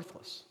 it's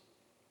worthless.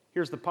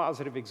 Here's the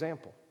positive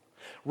example.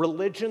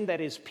 Religion that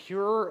is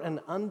pure and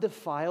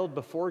undefiled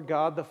before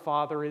God the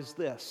Father is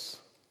this: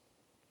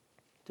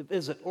 to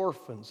visit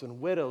orphans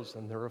and widows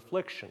in their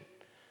affliction,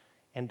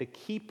 and to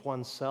keep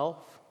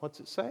oneself,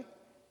 what's it say?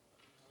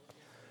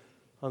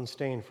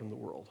 Unstained from the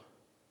world.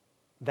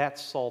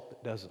 That's salt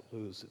that doesn't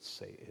lose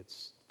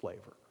its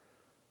flavor.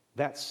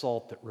 That's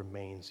salt that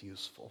remains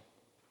useful.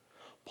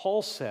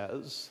 Paul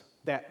says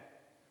that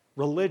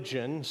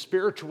religion,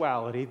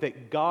 spirituality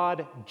that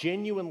God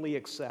genuinely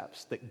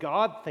accepts, that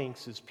God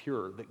thinks is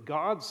pure, that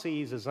God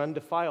sees as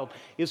undefiled,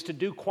 is to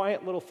do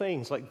quiet little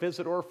things like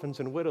visit orphans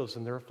and widows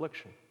in their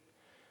affliction.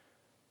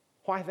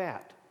 Why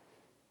that?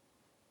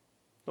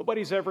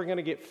 Nobody's ever going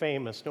to get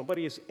famous.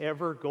 Nobody is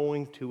ever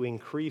going to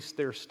increase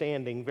their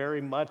standing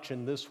very much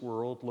in this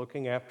world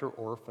looking after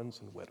orphans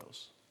and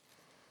widows,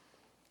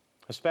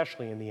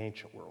 especially in the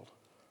ancient world.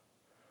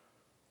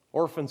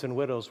 Orphans and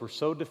widows were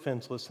so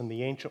defenseless in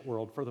the ancient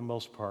world, for the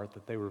most part,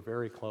 that they were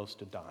very close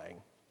to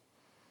dying.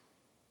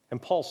 And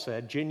Paul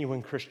said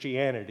genuine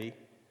Christianity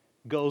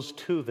goes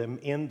to them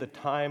in the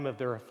time of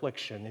their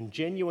affliction, and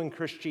genuine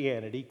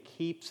Christianity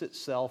keeps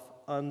itself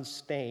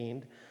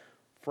unstained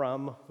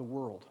from the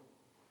world.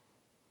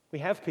 We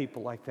have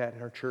people like that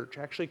in our church,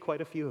 actually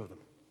quite a few of them.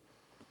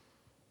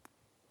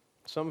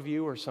 Some of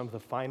you are some of the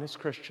finest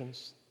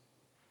Christians,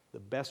 the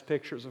best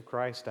pictures of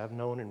Christ I've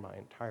known in my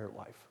entire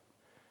life,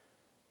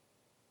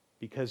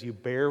 because you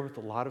bear with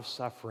a lot of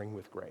suffering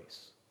with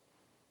grace.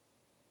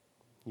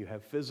 You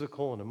have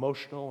physical and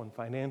emotional and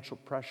financial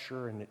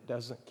pressure, and it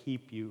doesn't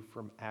keep you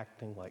from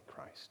acting like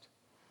Christ.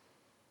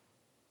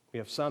 We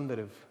have some that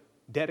have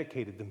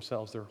dedicated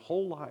themselves their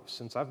whole lives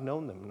since I've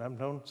known them, and I've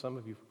known some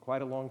of you for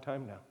quite a long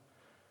time now.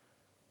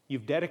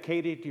 You've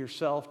dedicated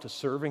yourself to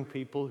serving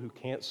people who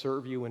can't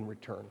serve you in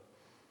return.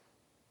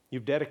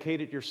 You've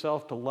dedicated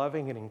yourself to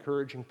loving and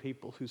encouraging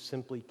people who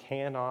simply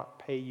cannot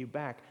pay you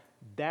back.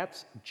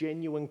 That's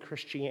genuine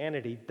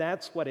Christianity.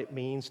 That's what it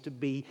means to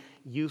be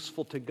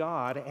useful to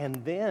God.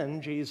 And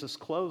then Jesus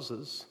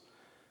closes,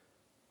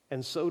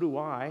 and so do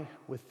I,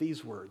 with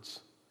these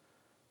words.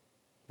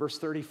 Verse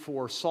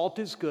 34, salt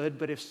is good,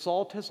 but if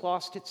salt has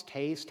lost its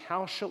taste,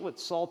 how shall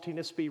its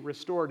saltiness be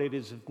restored? It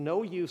is of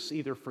no use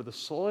either for the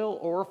soil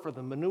or for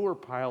the manure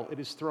pile. It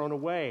is thrown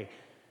away.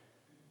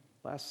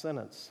 Last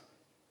sentence.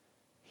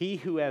 He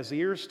who has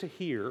ears to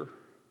hear,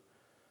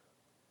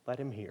 let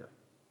him hear.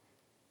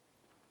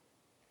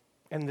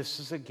 And this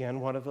is again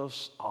one of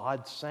those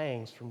odd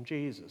sayings from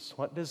Jesus.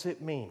 What does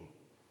it mean?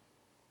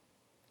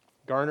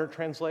 Garner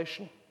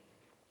translation?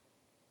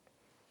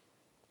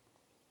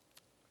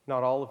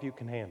 Not all of you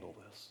can handle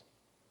this.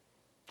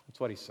 That's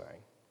what he's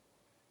saying.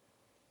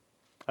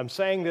 I'm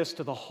saying this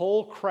to the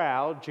whole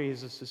crowd,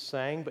 Jesus is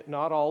saying, but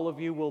not all of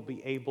you will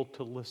be able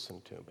to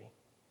listen to me.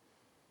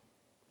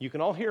 You can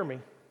all hear me.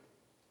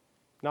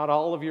 Not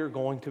all of you are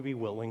going to be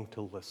willing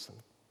to listen.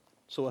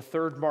 So a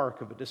third mark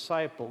of a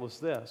disciple is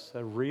this: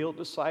 a real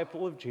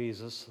disciple of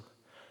Jesus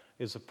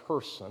is a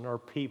person or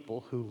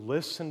people who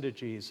listen to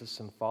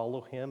Jesus and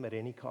follow him at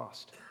any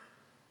cost.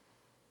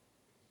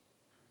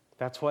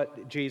 That's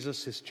what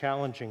Jesus is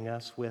challenging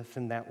us with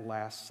in that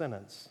last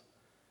sentence.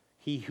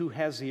 He who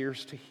has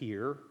ears to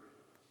hear,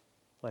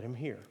 let him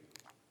hear.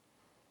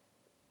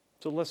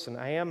 So listen,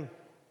 I'm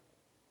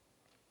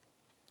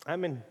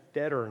in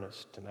dead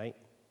earnest tonight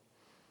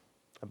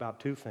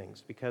about two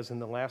things, because in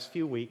the last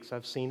few weeks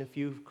I've seen a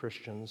few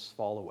Christians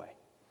fall away.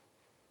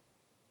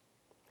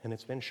 And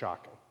it's been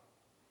shocking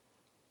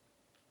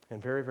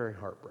and very, very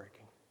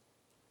heartbreaking.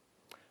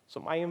 So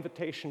my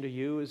invitation to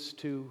you is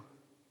to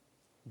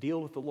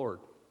deal with the Lord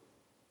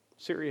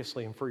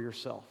seriously and for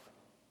yourself.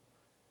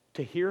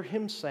 To hear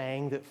him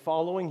saying that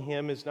following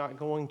him is not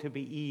going to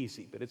be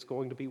easy, but it's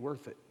going to be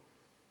worth it.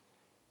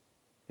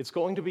 It's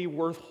going to be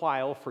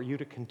worthwhile for you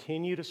to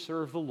continue to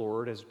serve the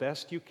Lord as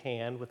best you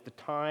can with the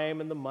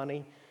time and the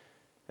money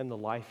and the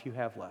life you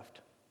have left.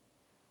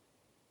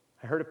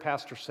 I heard a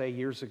pastor say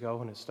years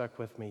ago, and it stuck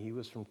with me. He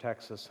was from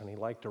Texas, and he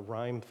liked to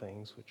rhyme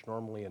things, which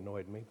normally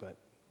annoyed me, but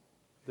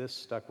this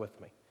stuck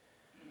with me.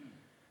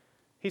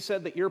 He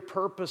said that your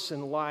purpose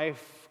in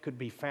life could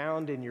be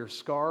found in your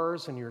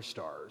scars and your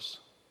stars.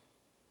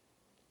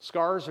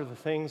 Scars are the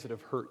things that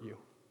have hurt you,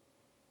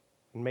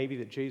 and maybe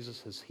that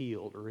Jesus has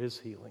healed or is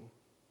healing.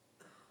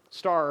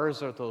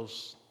 Stars are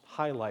those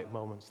highlight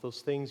moments,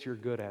 those things you're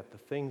good at, the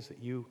things that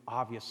you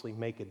obviously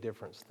make a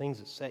difference, things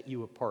that set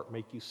you apart,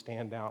 make you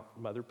stand out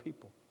from other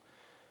people.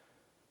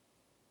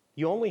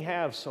 You only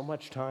have so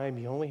much time,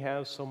 you only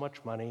have so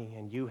much money,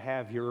 and you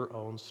have your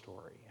own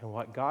story. And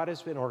what God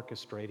has been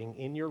orchestrating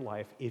in your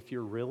life, if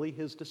you're really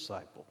His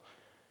disciple,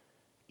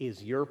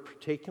 is your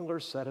particular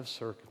set of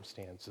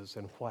circumstances.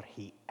 And what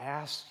He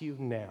asks you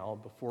now,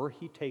 before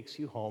He takes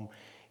you home,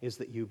 is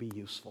that you be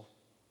useful.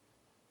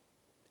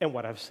 And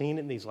what I've seen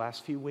in these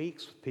last few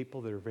weeks with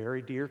people that are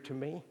very dear to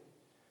me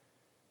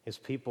is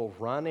people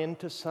run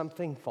into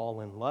something,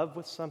 fall in love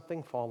with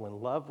something, fall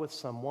in love with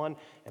someone,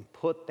 and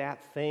put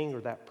that thing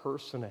or that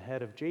person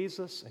ahead of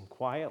Jesus and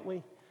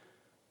quietly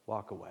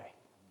walk away.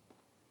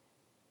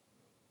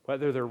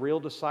 Whether they're real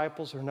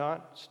disciples or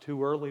not, it's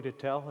too early to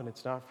tell, and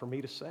it's not for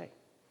me to say.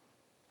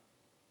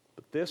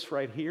 But this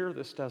right here,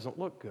 this doesn't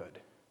look good.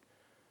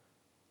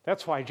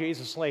 That's why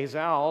Jesus lays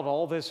out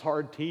all this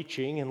hard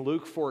teaching in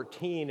Luke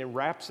 14 and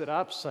wraps it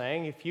up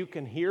saying, if you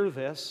can hear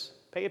this,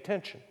 pay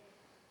attention.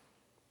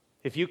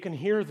 If you can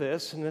hear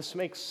this and this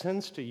makes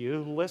sense to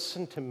you,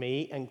 listen to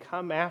me and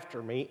come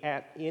after me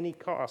at any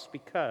cost,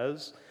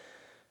 because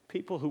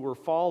people who are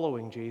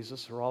following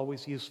Jesus are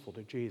always useful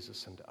to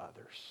Jesus and to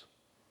others.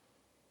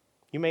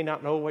 You may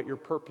not know what your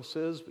purpose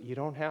is, but you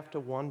don't have to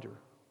wonder.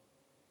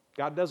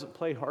 God doesn't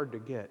play hard to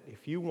get.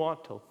 If you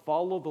want to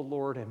follow the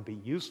Lord and be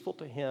useful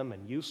to Him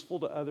and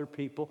useful to other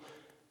people,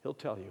 He'll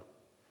tell you.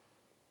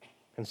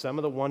 And some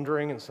of the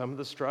wondering and some of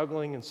the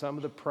struggling and some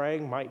of the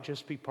praying might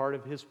just be part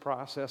of His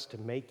process to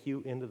make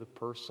you into the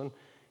person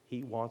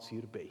He wants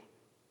you to be.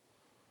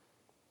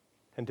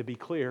 And to be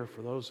clear,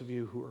 for those of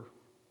you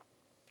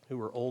who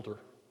are older,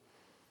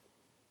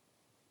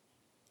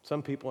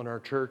 some people in our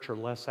church are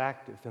less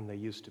active than they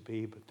used to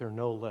be, but they're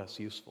no less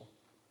useful.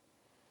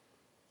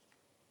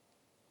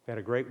 We had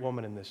a great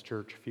woman in this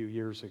church a few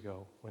years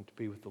ago, went to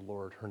be with the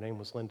Lord. Her name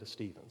was Linda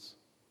Stevens.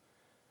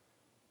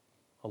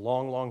 A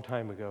long, long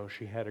time ago,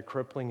 she had a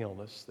crippling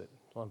illness that,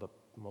 one of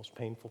the most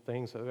painful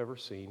things I've ever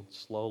seen,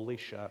 slowly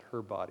shut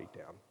her body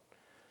down.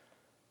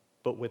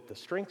 But with the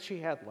strength she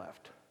had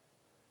left,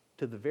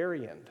 to the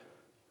very end,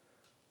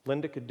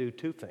 Linda could do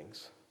two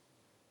things.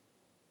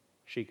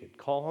 She could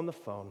call on the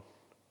phone,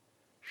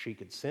 she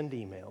could send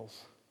emails,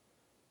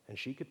 and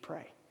she could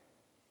pray.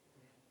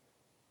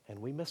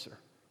 And we miss her.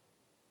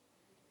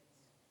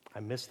 I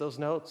miss those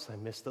notes, I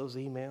miss those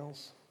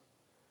emails.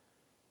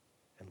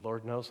 And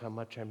Lord knows how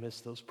much I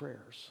miss those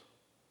prayers.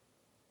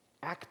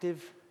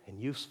 Active and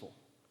useful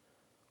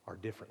are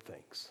different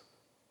things.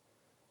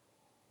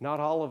 Not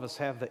all of us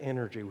have the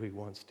energy we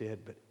once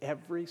did, but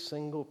every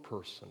single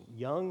person,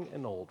 young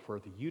and old,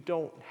 whether you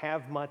don't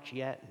have much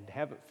yet and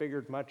haven't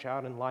figured much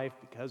out in life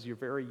because you're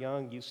very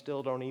young, you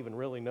still don't even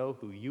really know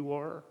who you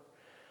are,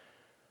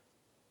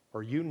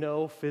 or you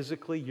know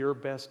physically your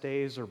best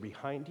days are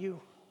behind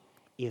you,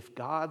 if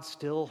God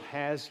still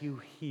has you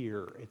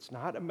here, it's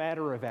not a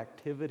matter of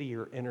activity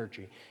or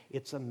energy.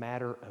 It's a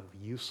matter of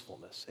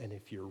usefulness. And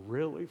if you're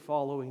really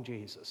following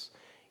Jesus,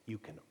 you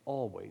can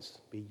always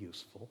be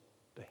useful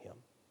to Him.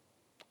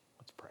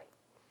 Let's pray.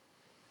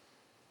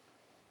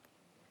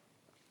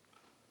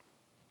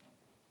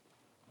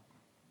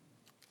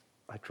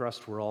 I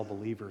trust we're all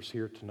believers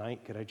here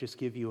tonight. Could I just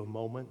give you a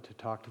moment to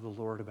talk to the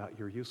Lord about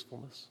your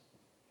usefulness?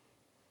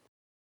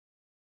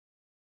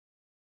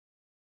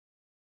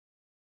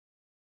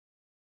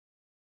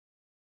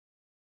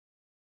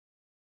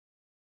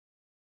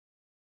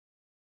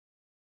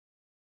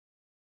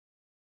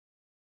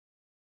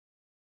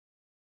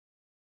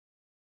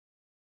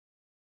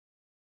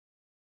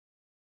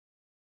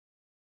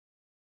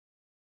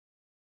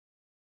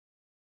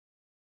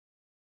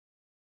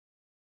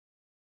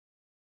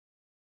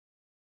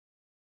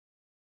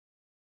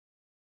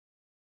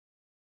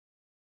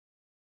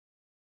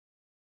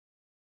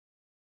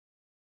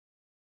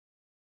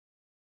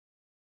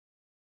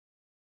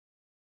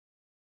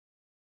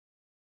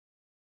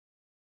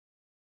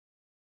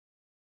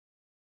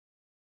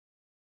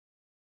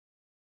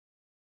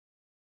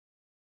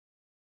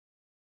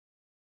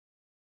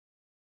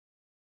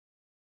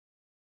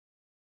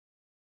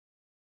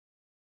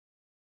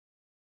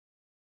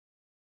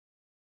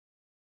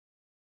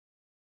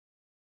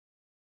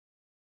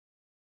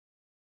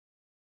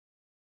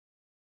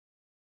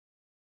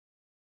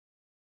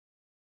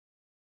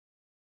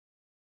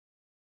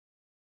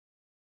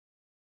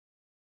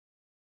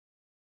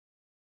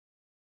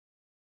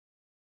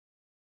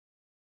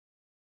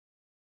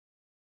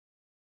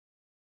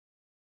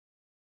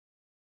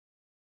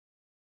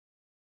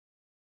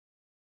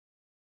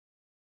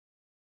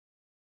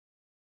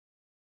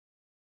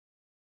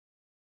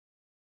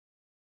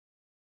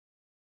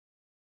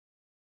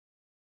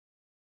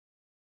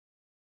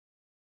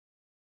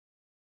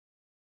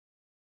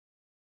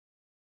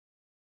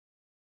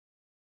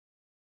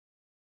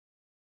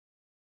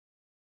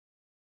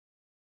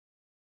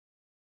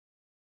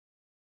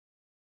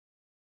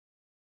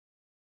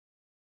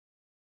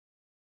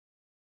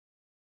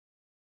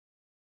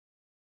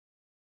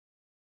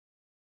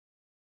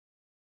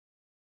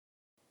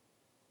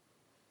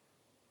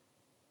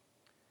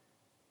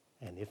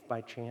 And if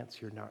by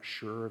chance you're not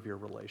sure of your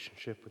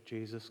relationship with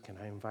Jesus, can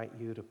I invite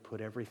you to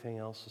put everything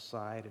else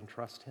aside and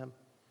trust him?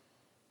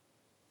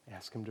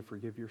 Ask him to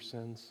forgive your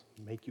sins,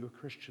 make you a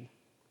Christian.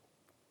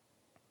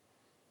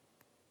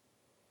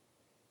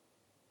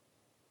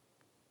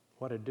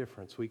 What a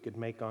difference we could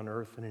make on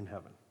earth and in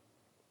heaven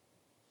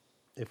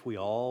if we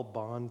all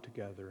bond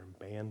together and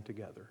band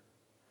together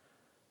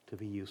to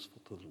be useful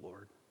to the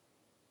Lord.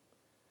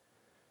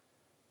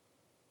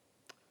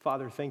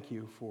 Father, thank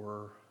you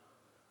for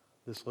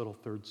this little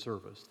third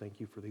service. Thank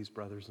you for these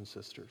brothers and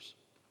sisters.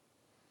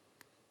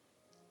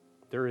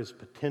 There is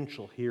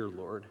potential here,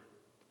 Lord,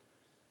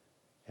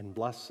 and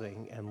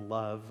blessing and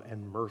love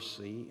and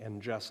mercy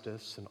and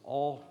justice and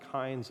all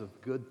kinds of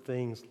good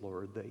things,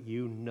 Lord, that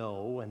you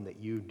know and that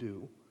you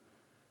do.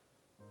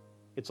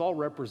 It's all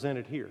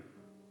represented here.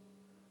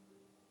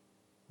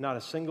 Not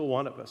a single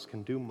one of us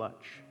can do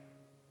much,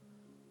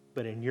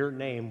 but in your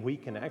name we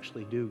can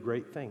actually do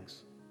great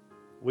things.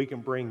 We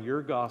can bring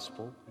your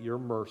gospel, your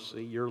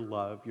mercy, your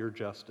love, your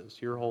justice,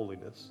 your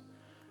holiness,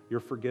 your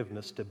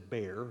forgiveness to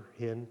bear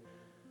in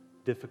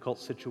difficult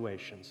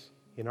situations,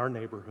 in our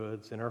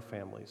neighborhoods, in our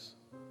families,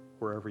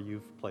 wherever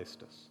you've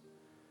placed us.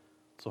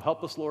 So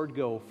help us, Lord,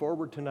 go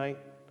forward tonight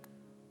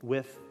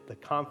with the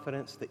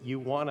confidence that you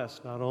want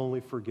us not only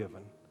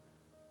forgiven,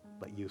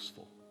 but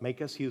useful. Make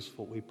us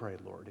useful, we pray,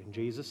 Lord. In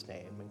Jesus'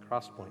 name, and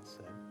Crosspoint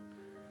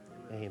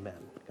said, amen.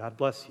 God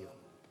bless you.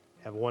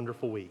 Have a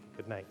wonderful week.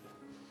 Good night.